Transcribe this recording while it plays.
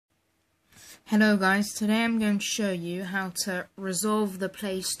Hello guys, today I'm going to show you how to resolve the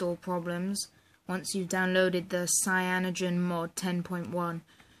Play Store problems once you've downloaded the CyanogenMod 10.1.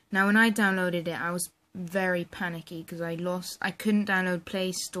 Now when I downloaded it I was very panicky because I couldn't download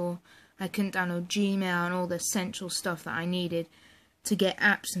Play Store, I couldn't download Gmail and all the essential stuff that I needed to get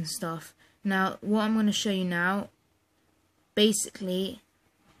apps and stuff. Now what I'm going to show you now basically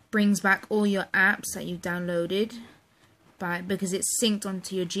brings back all your apps that you've downloaded because it's synced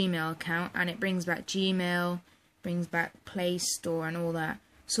onto your Gmail account, and it brings back Gmail, brings back Play Store and all that.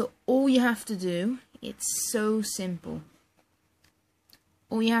 So all you have to do, it's so simple.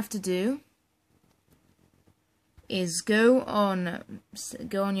 All you have to do is go on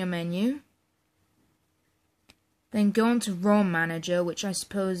your menu, then go on to ROM Manager, which I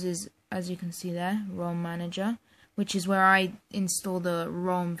suppose is, as you can see there, ROM Manager, which is where I install the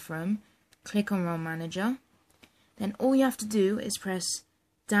ROM from. Click on ROM Manager. Then all you have to do is press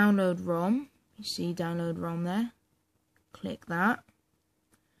download ROM. You see download ROM there. Click that.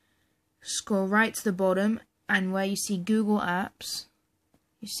 Scroll right to the bottom, and where you see Google Apps,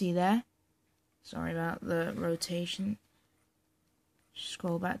 you see there. Sorry about the rotation.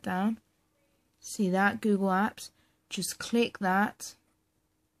 Scroll back down. See that Google Apps? Just click that,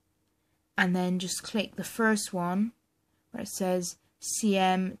 and then just click the first one where it says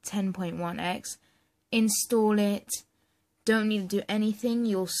CM 10.1x. Install it. Don't need to do anything.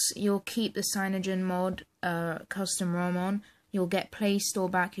 You'll keep the CyanogenMod custom ROM on. You'll get Play Store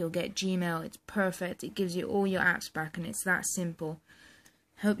back. You'll get Gmail. It's perfect. It gives you all your apps back, and it's that simple.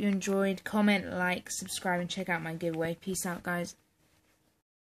 Hope you enjoyed. Comment, like, subscribe, and check out my giveaway. Peace out, guys.